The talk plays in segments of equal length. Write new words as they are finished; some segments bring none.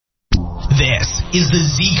This is the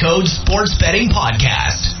Zcode Sports Betting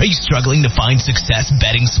Podcast. Are you struggling to find success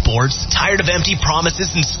betting sports? Tired of empty promises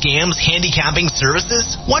and scams handicapping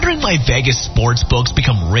services? Wondering why Vegas sports books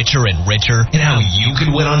become richer and richer and how you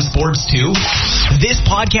can win on sports too? This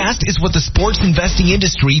podcast is what the sports investing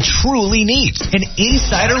industry truly needs. An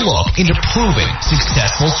insider look into proven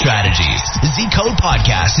successful strategies. The Zcode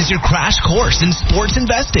Podcast is your crash course in sports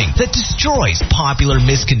investing that destroys popular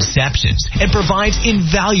misconceptions and provides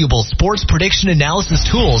invaluable sports prediction analysis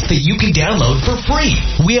tools that you can download for free.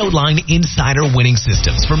 We outline insider winning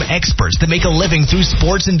systems from experts that make a living through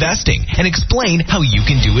sports investing and explain how you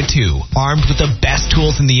can do it too. Armed with the best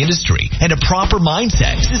tools in the industry and a proper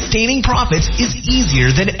mindset, sustaining profits is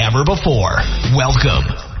easier than ever before. Welcome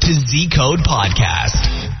to Zcode Podcast.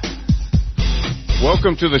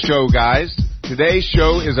 Welcome to the show, guys. Today's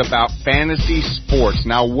show is about fantasy sports.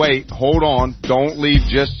 Now wait, hold on, don't leave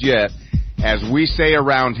just yet. As we say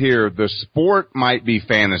around here, the sport might be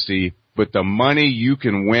fantasy, but the money you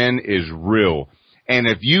can win is real. And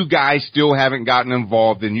if you guys still haven't gotten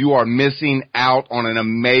involved, then you are missing out on an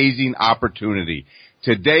amazing opportunity.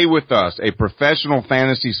 Today with us, a professional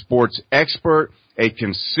fantasy sports expert, a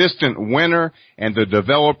consistent winner, and the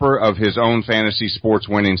developer of his own fantasy sports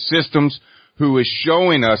winning systems, who is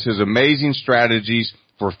showing us his amazing strategies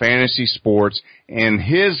for fantasy sports in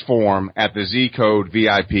his form at the Zcode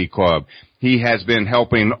VIP Club. He has been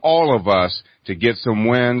helping all of us to get some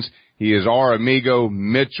wins. He is our amigo,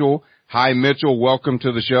 Mitchell. Hi, Mitchell. Welcome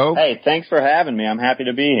to the show. Hey, thanks for having me. I'm happy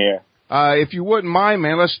to be here. If you wouldn't mind,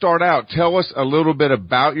 man, let's start out. Tell us a little bit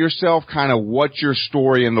about yourself, kind of what's your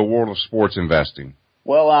story in the world of sports investing.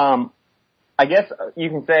 Well, I guess you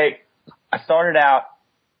can say I started out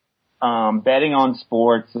betting on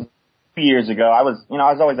sports a few years ago. I was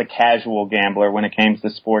always a casual gambler when it came to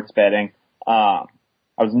sports betting.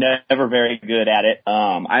 I was never very good at it.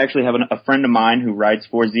 I actually have a friend of mine who writes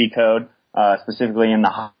for Zcode, specifically in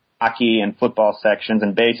the hockey and football sections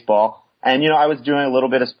and baseball. And, I was doing a little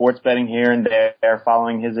bit of sports betting here and there,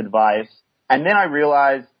 following his advice. And then I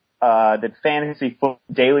realized, that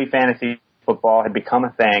daily fantasy football had become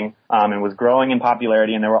a thing, and was growing in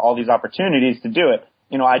popularity, and there were all these opportunities to do it.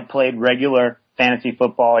 I'd played regular fantasy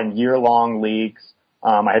football in year-long leagues.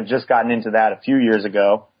 I had just gotten into that a few years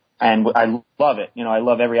ago. And I love it. I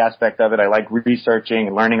love every aspect of it. I like researching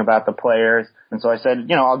and learning about the players. And so I said,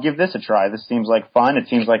 I'll give this a try. This seems like fun. It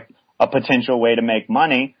seems like a potential way to make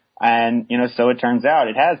money. And, so it turns out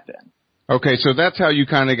it has been. Okay, so that's how you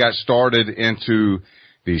kind of got started into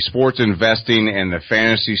the sports investing and the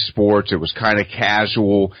fantasy sports. It was kind of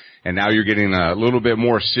casual, and now you're getting a little bit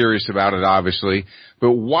more serious about it, obviously.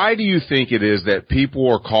 But why do you think it is that people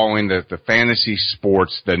are calling the fantasy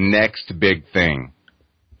sports the next big thing?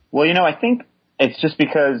 Well, I think it's just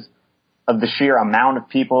because of the sheer amount of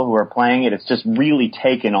people who are playing it. It's just really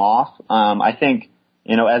taken off. I think,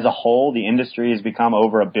 as a whole, the industry has become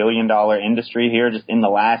over $1 billion industry here just in the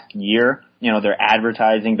last year. They're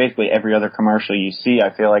advertising basically every other commercial you see.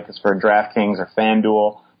 I feel like it's for DraftKings or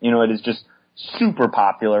FanDuel. It is just super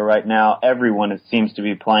popular right now. Everyone seems to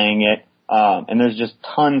be playing it. And there's just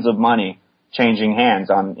tons of money changing hands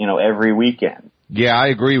on, every weekend. Yeah, I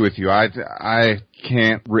agree with you. I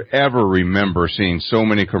can't ever remember seeing so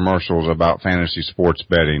many commercials about fantasy sports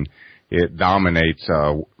betting. It dominates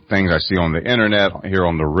things I see on the internet, hear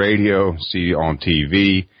on the radio, see on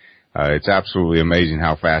TV. It's absolutely amazing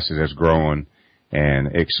how fast it has grown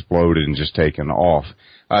and exploded and just taken off.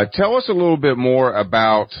 Tell us a little bit more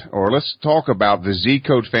about, or let's talk about the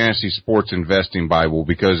Zcode Fantasy Sports Investing Bible,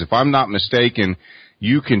 because if I'm not mistaken,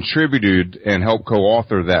 you contributed and helped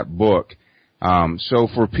co-author that book. So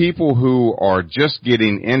for people who are just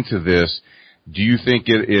getting into this, do you think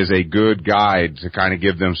it is a good guide to kind of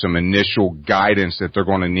give them some initial guidance that they're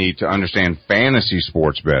going to need to understand fantasy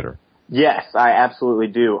sports better? Yes, I absolutely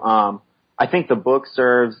do. I think the book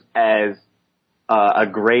serves as a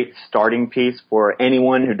great starting piece for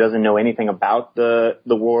anyone who doesn't know anything about the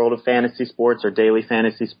world of fantasy sports or daily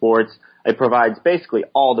fantasy sports. It provides basically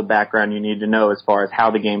all the background you need to know as far as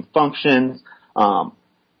how the game functions,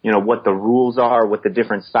 what the rules are, what the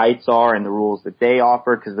different sites are and the rules that they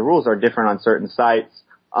offer, because the rules are different on certain sites.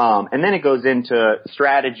 And then it goes into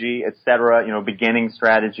strategy, et cetera, beginning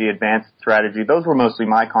strategy, advanced strategy. Those were mostly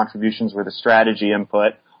my contributions, were the strategy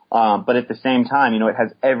input. But at the same time, it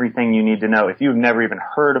has everything you need to know. If you've never even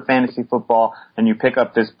heard of fantasy football and you pick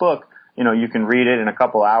up this book, you can read it in a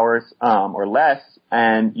couple hours, or less,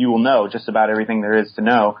 and you will know just about everything there is to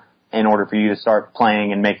know in order for you to start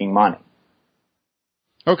playing and making money.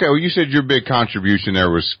 Okay, well, you said your big contribution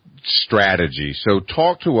there was strategy. So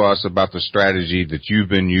talk to us about the strategy that you've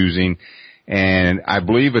been using and I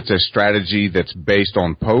believe it's a strategy that's based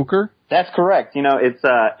on poker. That's correct.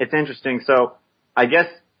 It's interesting. So I guess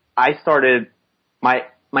I started my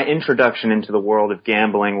introduction into the world of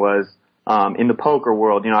gambling was in the poker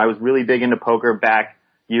world. I was really big into poker back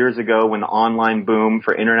years ago when the online boom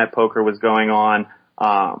for internet poker was going on.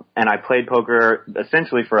 And I played poker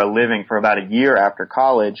essentially for a living for about a year after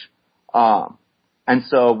college. And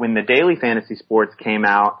so when the daily fantasy sports came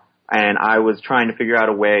out and I was trying to figure out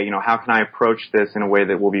a way, how can I approach this in a way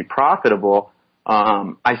that will be profitable?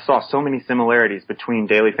 I saw so many similarities between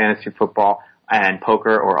daily fantasy football and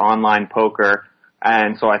poker or online poker.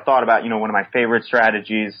 And so I thought about, one of my favorite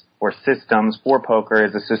strategies or systems for poker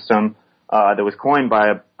is a system that was coined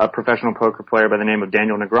by a professional poker player by the name of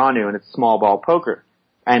Daniel Negreanu, and it's small ball poker.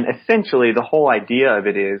 And essentially the whole idea of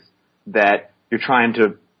it is that you're trying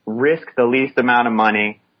to risk the least amount of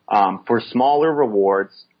money for smaller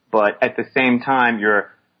rewards, but at the same time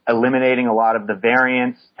you're eliminating a lot of the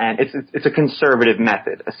variance, and it's a conservative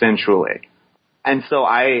method essentially. And so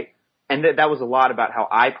that was a lot about how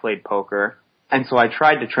I played poker. And so I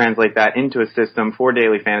tried to translate that into a system for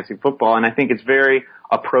daily fantasy football, and I think it's very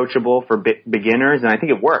approachable for beginners, and I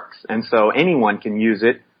think it works. And so anyone can use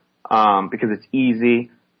it because it's easy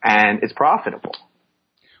and it's profitable.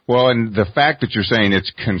 Well, and the fact that you're saying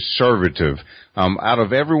it's conservative, out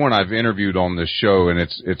of everyone I've interviewed on this show, and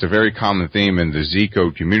it's a very common theme in the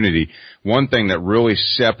Zcode community, one thing that really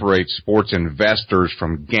separates sports investors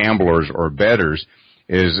from gamblers or bettors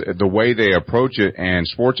is the way they approach it, and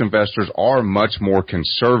sports investors are much more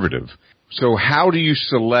conservative. So how do you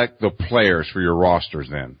select the players for your rosters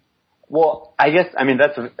then? Well,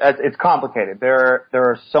 it's complicated. There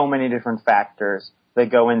are so many different factors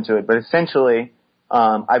that go into it, but essentially,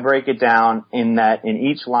 I break it down in that in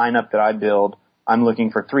each lineup that I build, I'm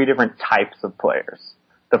looking for 3 different types of players.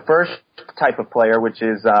 The first type of player, which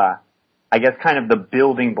is, kind of the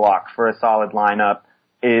building block for a solid lineup,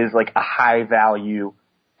 is like a high value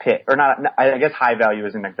pick, or not, I guess high value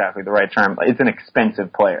isn't exactly the right term, but it's an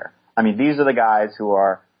expensive player. These are the guys who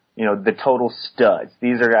are, the total studs.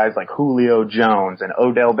 These are guys like Julio Jones and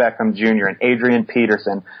Odell Beckham Jr. and Adrian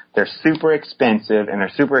Peterson. They're super expensive, and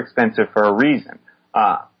they're super expensive for a reason.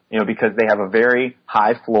 Because they have a very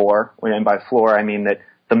high floor, and by floor I mean that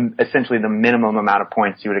essentially the minimum amount of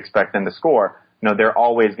points you would expect them to score. They're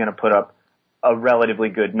always going to put up a relatively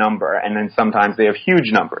good number, and then sometimes they have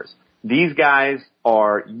huge numbers. These guys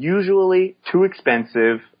are usually too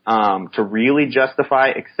expensive to really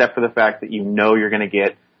justify, except for the fact that you're going to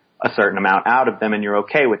get a certain amount out of them and you're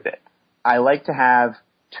okay with it. I like to have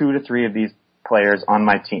 2 to 3 of these players on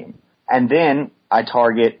my team. And then I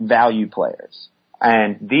target value players.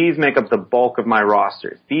 And these make up the bulk of my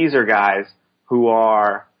rosters. These are guys who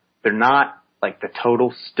they're not like the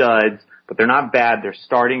total studs, but they're not bad. They're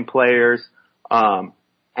starting players. And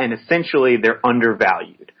essentially they're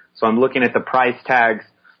undervalued. So I'm looking at the price tags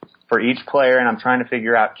for each player, and I'm trying to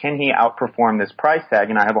figure out, can he outperform this price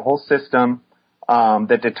tag? And I have a whole system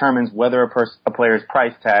that determines whether a player's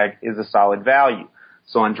price tag is a solid value.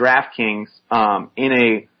 So on DraftKings, in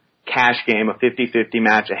a cash game, a 50-50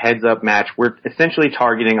 match, a heads-up match, we're essentially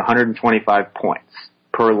targeting 125 points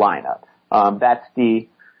per lineup. That's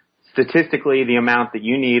statistically the amount that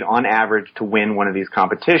you need on average to win one of these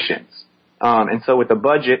competitions. And so with a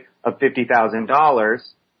budget of $50,000,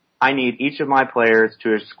 I need each of my players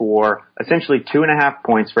to score essentially 2.5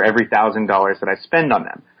 points for every $1,000 that I spend on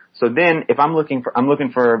them. So then if I'm looking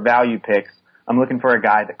for value picks, I'm looking for a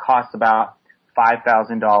guy that costs about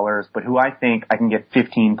 $5,000, but who I think I can get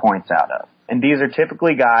 15 points out of. And these are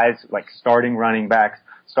typically guys like starting running backs,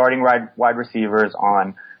 starting wide receivers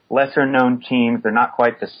on lesser known teams. They're not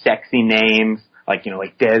quite the sexy names like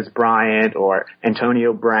Dez Bryant or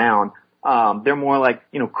Antonio Brown. They're more like,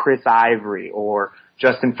 Chris Ivory or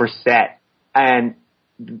Justin Forsett. And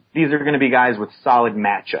these are going to be guys with solid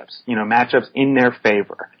matchups, matchups in their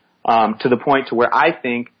favor, to the point to where I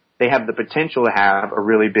think they have the potential to have a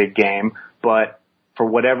really big game, but for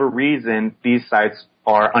whatever reason, these sites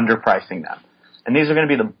are underpricing them. And these are going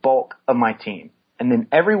to be the bulk of my team. And then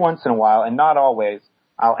every once in a while, and not always,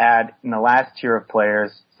 I'll add in the last tier of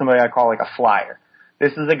players, somebody I call like a flyer.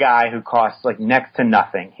 This is a guy who costs like next to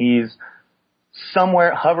nothing. He's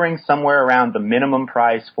hovering somewhere around the minimum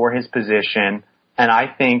price for his position, and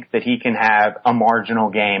I think that he can have a marginal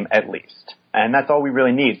game at least. And that's all we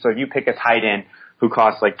really need. So if you pick a tight end who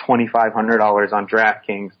costs like $2,500 on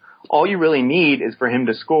DraftKings, all you really need is for him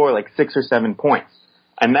to score like 6 or 7 points.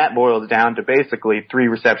 And that boils down to basically 3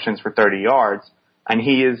 receptions for 30 yards. And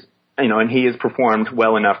he has performed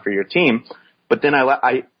well enough for your team. But then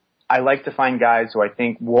I like to find guys who I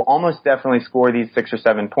think will almost definitely score these 6 or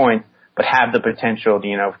 7 points, but have the potential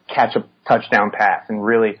to, catch a touchdown pass and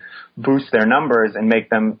really boost their numbers and make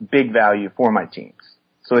them big value for my teams.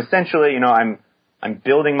 So essentially, I'm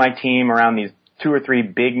building my team around these 2 or 3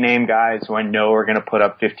 big name guys who I know are going to put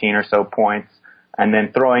up 15 or so points, and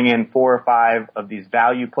then throwing in 4 or 5 of these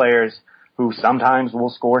value players who sometimes will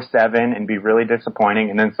score 7 and be really disappointing,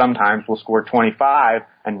 and then sometimes will score 25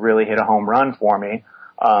 and really hit a home run for me.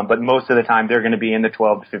 But most of the time they're going to be in the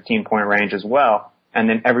 12 to 15 point range as well. And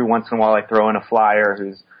then every once in a while I throw in a flyer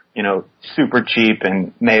who's, super cheap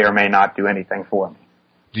and may or may not do anything for me.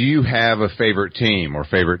 Do you have a favorite team or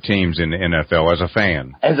favorite teams in the NFL as a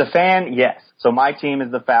fan? As a fan, yes. So my team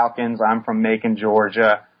is the Falcons. I'm from Macon,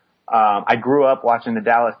 Georgia. I grew up watching the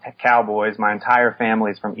Dallas Cowboys. My entire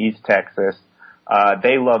family's from East Texas.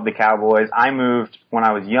 They love the Cowboys. I moved when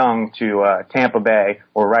I was young to Tampa Bay,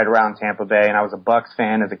 or right around Tampa Bay, and I was a Bucs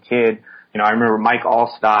fan as a kid. I remember Mike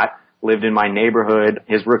Allstott lived in my neighborhood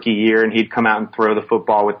his rookie year, and he'd come out and throw the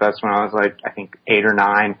football with us when I was I think 8 or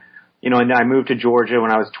 9. And then I moved to Georgia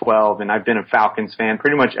when I was 12, and I've been a Falcons fan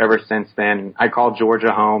pretty much ever since then. I call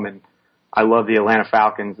Georgia home, and I love the Atlanta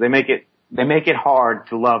Falcons. They make it hard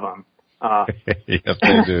to love them. Yes,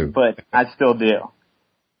 they do. But I still do.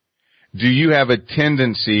 Do you have a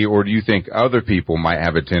tendency, or do you think other people might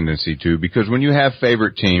have a tendency to? Because when you have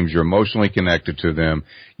favorite teams, you're emotionally connected to them.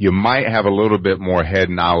 You might have a little bit more head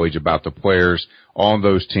knowledge about the players on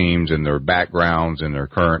those teams and their backgrounds and their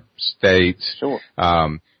current states. Sure.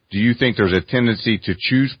 Do you think there's a tendency to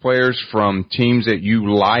choose players from teams that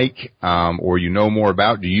you like, or more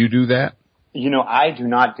about? Do you do that? I do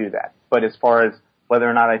not do that. But as far as whether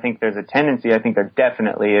or not I think there's a tendency, I think there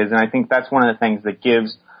definitely is. And I think that's one of the things that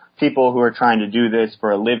gives people who are trying to do this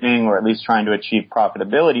for a living, or at least trying to achieve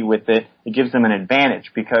profitability with it, it gives them an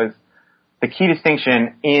advantage, because the key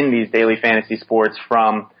distinction in these daily fantasy sports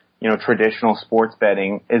from, traditional sports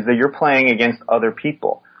betting is that you're playing against other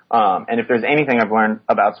people. And if there's anything I've learned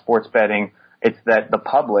about sports betting, it's that the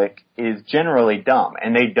public is generally dumb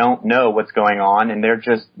and they don't know what's going on, and they're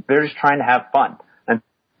just trying to have fun. And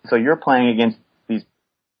so you're playing against these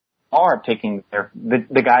are picking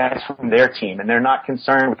the guys from their team, and they're not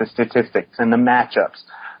concerned with the statistics and the matchups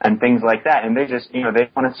and things like that. And they just, they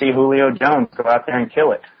want to see Julio Jones go out there and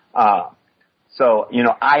kill it. So,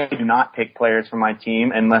 I do not pick players from my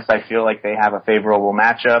team unless I feel like they have a favorable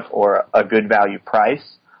matchup or a good value price.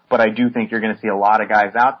 But I do think you're going to see a lot of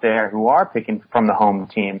guys out there who are picking from the home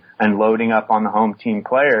team and loading up on the home team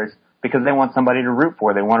players because they want somebody to root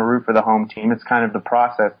for. They want to root for the home team. It's kind of the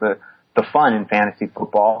process, the fun in fantasy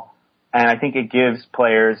football. And I think it gives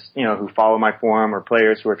players, who follow my forum, or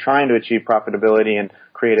players who are trying to achieve profitability and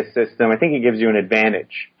create a system, I think it gives you an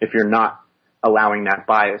advantage if you're not allowing that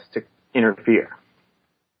bias to interfere.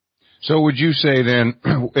 So would you say then,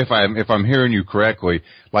 if I'm hearing you correctly,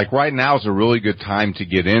 like right now is a really good time to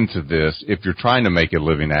get into this if you're trying to make a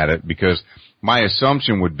living at it? Because my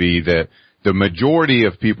assumption would be that the majority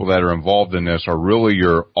of people that are involved in this are really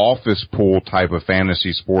your office pool type of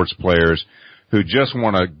fantasy sports players who just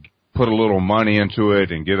want to put a little money into it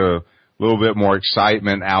and get a little bit more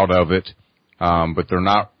excitement out of it. But they're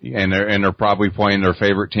not, and they're probably playing their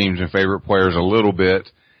favorite teams and favorite players a little bit.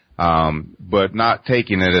 But not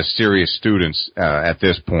taking it as serious students at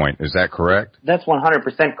this point. Is that correct? That's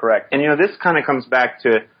 100% correct. And, this kind of comes back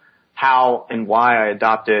to how and why I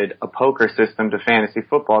adopted a poker system to fantasy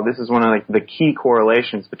football. This is one of the key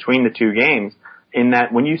correlations between the two games, in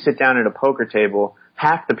that when you sit down at a poker table,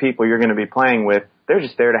 half the people you're going to be playing with, they're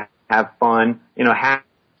just there to have fun, half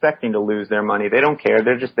expecting to lose their money. They don't care.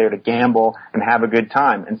 They're just there to gamble and have a good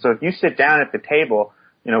time. And so if you sit down at the table,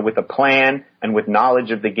 with a plan and with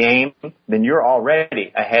knowledge of the game, then you're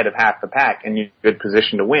already ahead of half the pack and you're in a good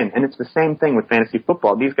position to win. And it's the same thing with fantasy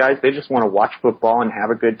football. These guys, they just want to watch football and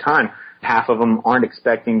have a good time. Half of them aren't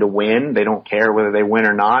expecting to win. They don't care whether they win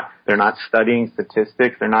or not. They're not studying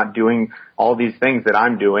statistics. They're not doing all these things that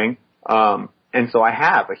I'm doing. And so I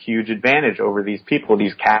have a huge advantage over these people,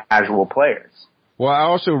 these casual players. Well, I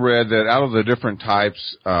also read that out of the different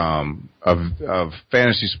types of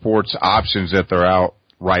fantasy sports options that they're out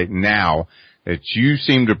right now, that you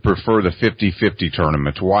seem to prefer the 50-50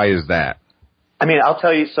 tournaments. Why is that? I mean, I'll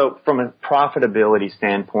tell you, so from a profitability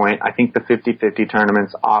standpoint, I think the 50-50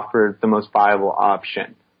 tournaments offer the most viable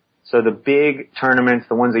option. So the big tournaments,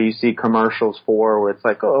 the ones that you see commercials for, where it's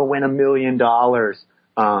like, oh, win $1 million,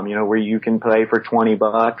 where you can play for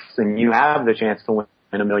 $20 and you have the chance to win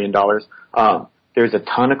 $1 million. There's a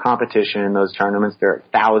ton of competition in those tournaments. There are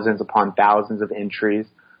thousands upon thousands of entries.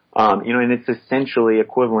 And it's essentially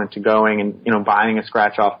equivalent to going and, buying a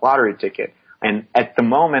scratch-off lottery ticket. And at the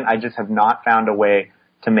moment, I just have not found a way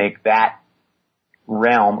to make that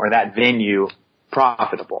realm or that venue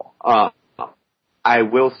profitable. I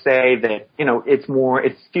will say that,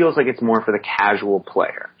 it feels like it's more for the casual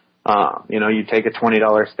player. You take a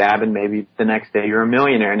 $20 stab and maybe the next day you're a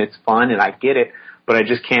millionaire, and it's fun and I get it, but I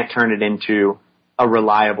just can't turn it into a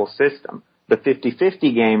reliable system. The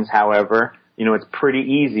 50-50 games, however, it's pretty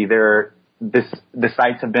easy. The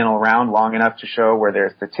sites have been around long enough to show where there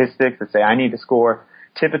are statistics that say I need to score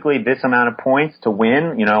typically this amount of points to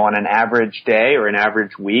win, on an average day or an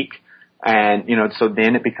average week. And, so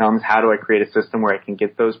then it becomes, how do I create a system where I can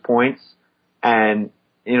get those points? And,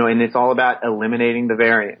 and it's all about eliminating the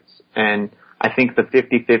variance. And I think the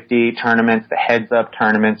 50-50 tournaments, the heads-up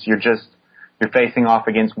tournaments, you're facing off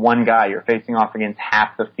against one guy. You're facing off against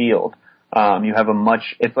half the field.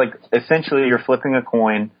 It's like essentially you're flipping a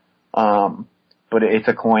coin, but it's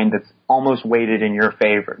a coin that's almost weighted in your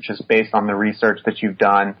favor, just based on the research that you've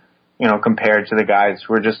done, compared to the guys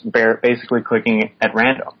who are just basically clicking at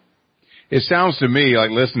random. It sounds to me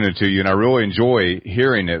like, listening to you, and I really enjoy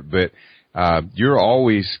hearing it, but you're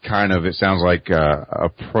always kind of, it sounds like,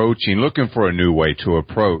 looking for a new way to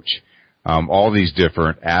approach all these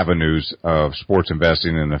different avenues of sports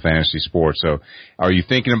investing in the fantasy sports. So are you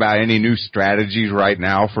thinking about any new strategies right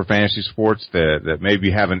now for fantasy sports that maybe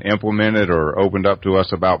you haven't implemented or opened up to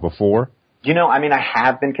us about before? I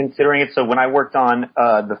have been considering it. So when I worked on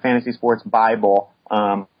the Fantasy Sports Bible,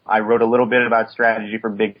 I wrote a little bit about strategy for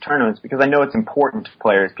big tournaments because I know it's important to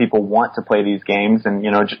players. People want to play these games, and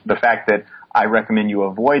just the fact that I recommend you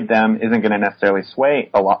avoid them isn't going to necessarily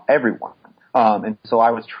sway everyone. And so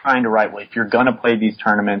I was trying to write, well, if you're going to play these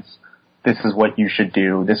tournaments, this is what you should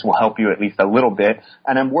do. This will help you at least a little bit.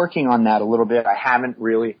 And I'm working on that a little bit. I haven't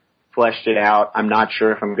really fleshed it out. I'm not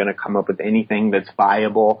sure if I'm going to come up with anything that's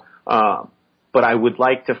viable. But I would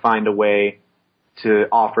like to find a way to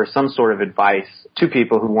offer some sort of advice to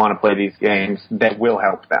people who want to play these games that will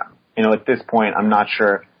help them. At this point, I'm not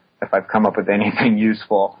sure if I've come up with anything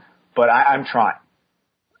useful, but I'm trying.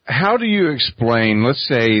 How do you explain, let's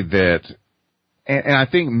say that, and I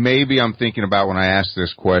think maybe I'm thinking about when I ask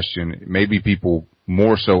this question, maybe people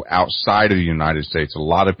more so outside of the United States. A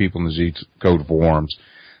lot of people in the Zcode forums,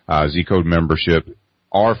 Zcode membership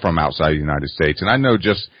are from outside the United States. And I know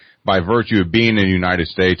just by virtue of being in the United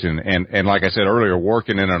States and like I said earlier,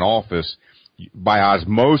 working in an office, by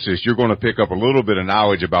osmosis, you're going to pick up a little bit of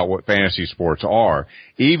knowledge about what fantasy sports are,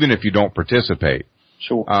 even if you don't participate.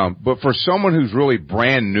 Sure. But for someone who's really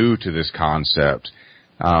brand new to this concept,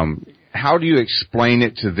 how do you explain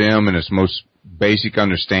it to them in its most basic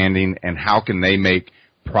understanding, and how can they make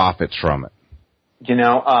profits from it?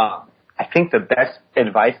 I think the best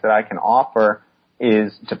advice that I can offer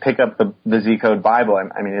is to pick up the Zcode Bible.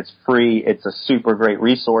 I mean, it's free. It's a super great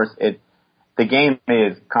resource. The game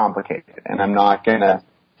is complicated, and I'm not going to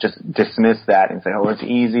just dismiss that and say, oh, it's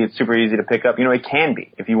easy. It's super easy to pick up. It can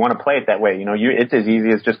be if you want to play it that way. It's as easy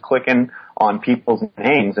as just clicking on people's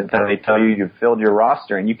names until they tell you you've filled your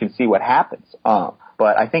roster, and you can see what happens.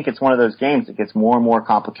 But I think it's one of those games that gets more and more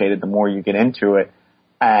complicated the more you get into it.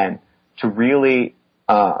 And to really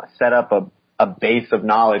set up a base of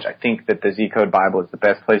knowledge, I think that the Zcode Bible is the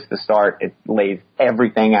best place to start. It lays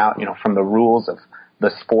everything out, from the rules of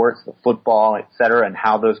the sports, the football, et cetera, and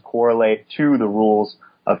how those correlate to the rules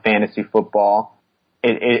of fantasy football.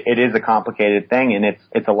 It is a complicated thing, and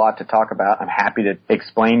it's a lot to talk about. I'm happy to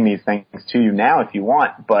explain these things to you now if you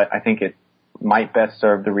want, but I think it might best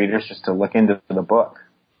serve the readers just to look into the book.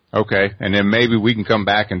 Okay, and then maybe we can come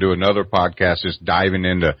back and do another podcast just diving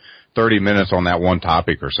into 30 minutes on that one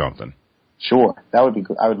topic or something. Sure, that would be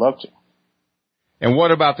good. I would love to. And what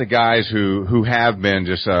about the guys who have been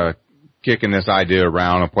just kicking this idea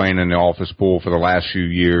around and playing in the office pool for the last few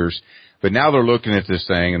years, but now they're looking at this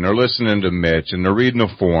thing and they're listening to Mitch and they're reading the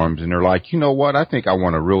forums and they're like, you know what, I think I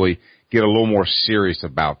want to really get a little more serious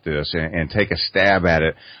about this and take a stab at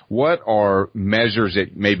it. What are measures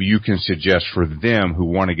that maybe you can suggest for them who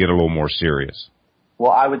want to get a little more serious?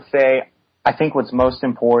 Well, I would say I think what's most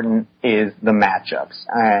important is the matchups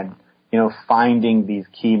and, finding these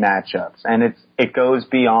key matchups. And it goes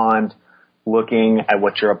beyond looking at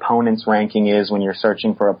what your opponent's ranking is when you're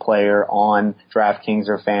searching for a player on DraftKings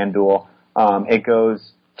or FanDuel. It goes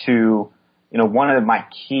to, one of my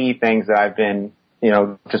key things that I've been,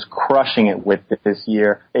 just crushing it with this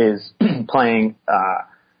year is playing,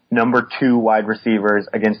 number 2 wide receivers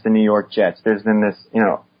against the New York Jets. There's been this,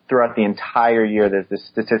 throughout the entire year, there's this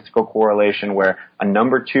statistical correlation where a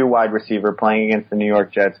number 2 wide receiver playing against the New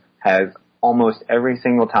York Jets has almost every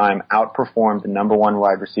single time outperformed the number 1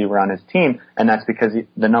 wide receiver on his team, and that's because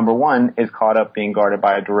the number 1 is caught up being guarded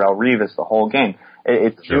by Darrelle Revis the whole game.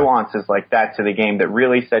 It's sure. Nuances like that to the game that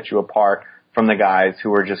really set you apart from the guys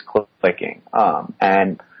who are just clicking.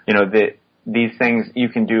 And, you know, these things you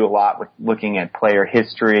can do a lot with looking at player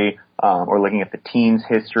history, or looking at the team's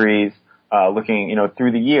histories, looking, you know,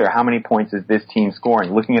 through the year, how many points is this team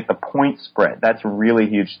scoring? Looking at the point spread. That's a really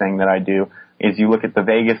huge thing that I do, is you look at the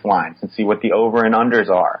Vegas lines and see what the over and unders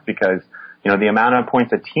are, because, you know, the amount of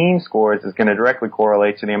points a team scores is going to directly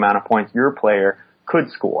correlate to the amount of points your player could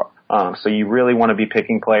score. So you really want to be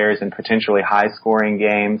picking players in potentially high scoring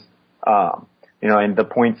games. You know, and the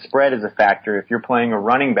point spread is a factor. If you're playing a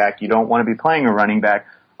running back, you don't want to be playing a running back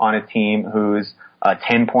on a team who's a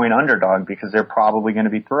 10-point underdog, because they're probably going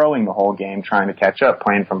to be throwing the whole game trying to catch up,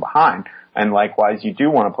 playing from behind. And likewise, you do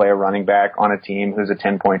want to play a running back on a team who's a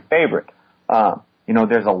 10-point favorite. You know,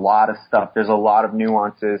 there's a lot of stuff. There's a lot of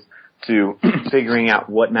nuances to figuring out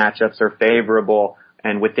what matchups are favorable,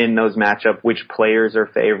 and within those matchups, which players are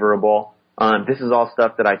favorable. This is all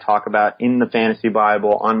stuff that I talk about in the Fantasy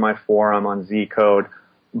Bible, on my forum, on Zcode.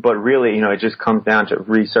 But really, you know, it just comes down to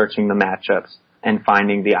researching the matchups and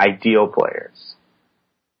finding the ideal players.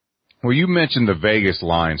 Well, you mentioned the Vegas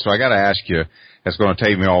line, so I got to ask you, that's going to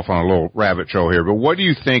take me off on a little rabbit trail here, but what do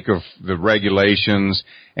you think of the regulations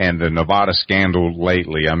and the Nevada scandal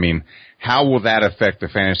lately? I mean, how will that affect the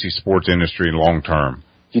fantasy sports industry long term?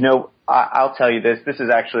 You know, I'll tell you this. This is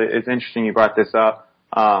actually, it's interesting you brought this up.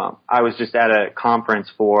 I was just at a conference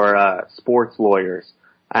for sports lawyers,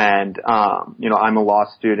 and you know, I'm a law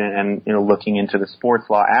student and, you know, looking into the sports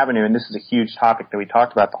law avenue, and this is a huge topic that we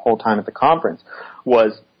talked about the whole time at the conference,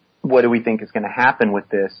 was what do we think is going to happen with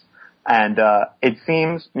this? And it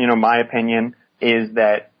seems, you know, my opinion is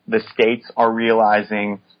that the states are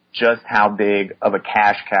realizing just how big of a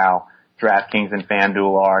cash cow DraftKings and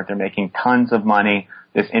FanDuel are. They're making tons of money.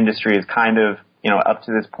 This industry is kind of, you know, up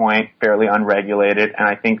to this point, fairly unregulated. And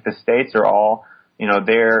I think the states are all, you know,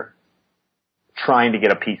 they're trying to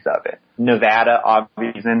get a piece of it. Nevada,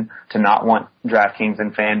 obviously, reason to not want DraftKings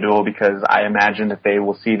and FanDuel, because I imagine that they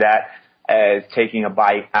will see that as taking a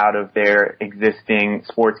bite out of their existing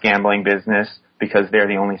sports gambling business, because they're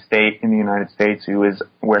the only state in the United States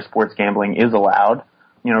where sports gambling is allowed.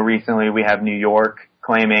 You know, recently we have New York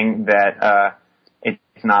claiming that it's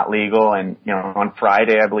not legal, and, you know, on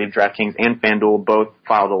Friday I believe DraftKings and FanDuel both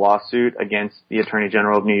filed a lawsuit against the Attorney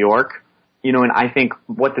General of New York. You know, and I think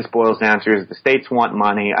what this boils down to is the states want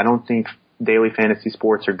money. I don't think daily fantasy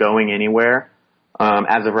sports are going anywhere.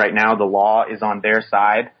 As of right now, the law is on their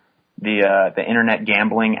side. The Internet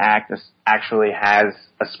Gambling Act actually has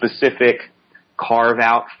a specific carve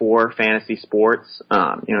out for fantasy sports.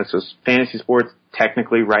 You know, so fantasy sports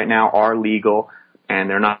technically right now are legal, and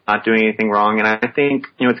they're not doing anything wrong. And I think,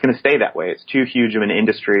 you know, it's going to stay that way. It's too huge of an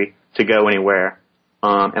industry to go anywhere.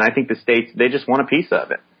 And I think the states, they just want a piece of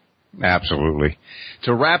it. Absolutely.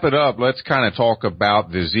 To wrap it up, let's kind of talk about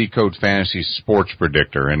the Zcode Fantasy Sports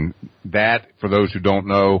Predictor. And that, for those who don't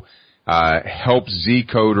know, helps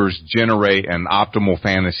Zcoders generate an optimal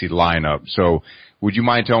fantasy lineup. So would you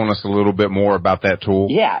mind telling us a little bit more about that tool?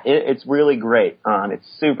 Yeah, it's really great. It's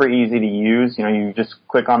super easy to use. You know, you just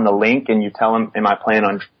click on the link and you tell them, am I playing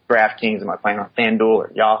on DraftKings, am I playing on FanDuel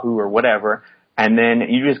or Yahoo or whatever? And then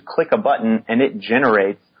you just click a button and it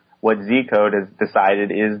generates what Zcode has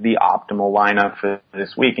decided is the optimal lineup for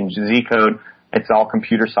this week. And Zcode, it's all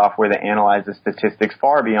computer software that analyzes statistics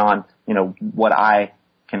far beyond, you know, what I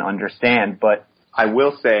can understand. But I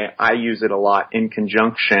will say I use it a lot in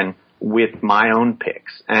conjunction with my own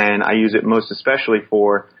picks. And I use it most especially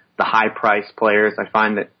for the high price players. I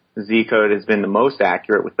find that Zcode has been the most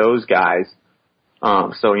accurate with those guys.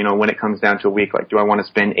 So, you know, when it comes down to a week, like, do I want to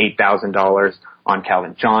spend $8,000 on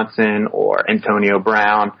Calvin Johnson or Antonio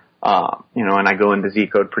Brown? You know, and I go into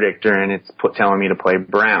Zcode Predictor and it's telling me to play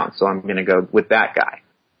Brown. So I'm going to go with that guy.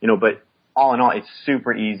 You know, but all in all, it's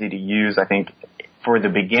super easy to use. I think for the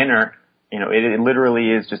beginner, you know, it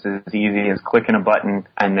literally is just as easy as clicking a button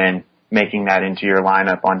and then making that into your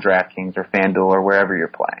lineup on DraftKings or FanDuel or wherever you're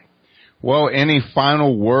playing. Well, any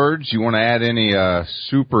final words? You want to add any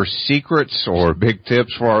super secrets or big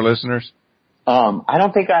tips for our listeners? I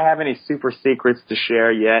don't think I have any super secrets to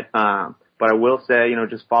share yet. But I will say, you know,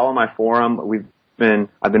 just follow my forum.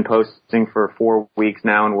 I've been posting for 4 weeks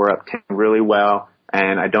now, and we're up 10 really well,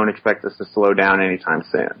 and I don't expect us to slow down anytime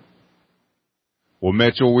soon. Well,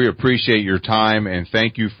 Mitchell, we appreciate your time, and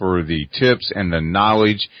thank you for the tips and the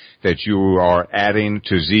knowledge that you are adding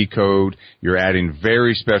to Zcode. You're adding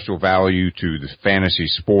very special value to the fantasy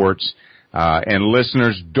sports. And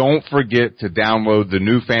listeners, don't forget to download the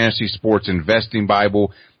new Fantasy Sports Investing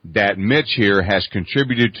Bible that Mitch here has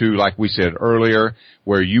contributed to, like we said earlier,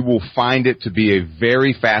 where you will find it to be a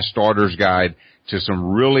very fast starter's guide to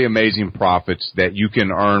some really amazing profits that you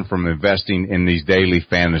can earn from investing in these daily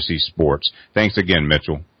fantasy sports. Thanks again,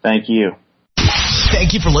 Mitchell. Thank you.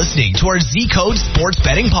 Thank you for listening to our Zcode Sports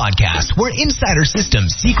Betting Podcast, where insider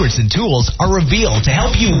systems, secrets, and tools are revealed to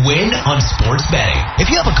help you win on sports betting. If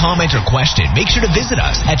you have a comment or question, make sure to visit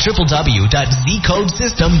us at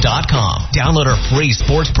www.zcodesystem.com. Download our free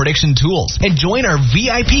sports prediction tools and join our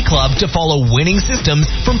VIP club to follow winning systems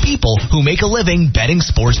from people who make a living betting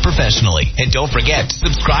sports professionally. And don't forget to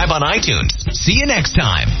subscribe on iTunes. See you next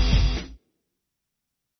time.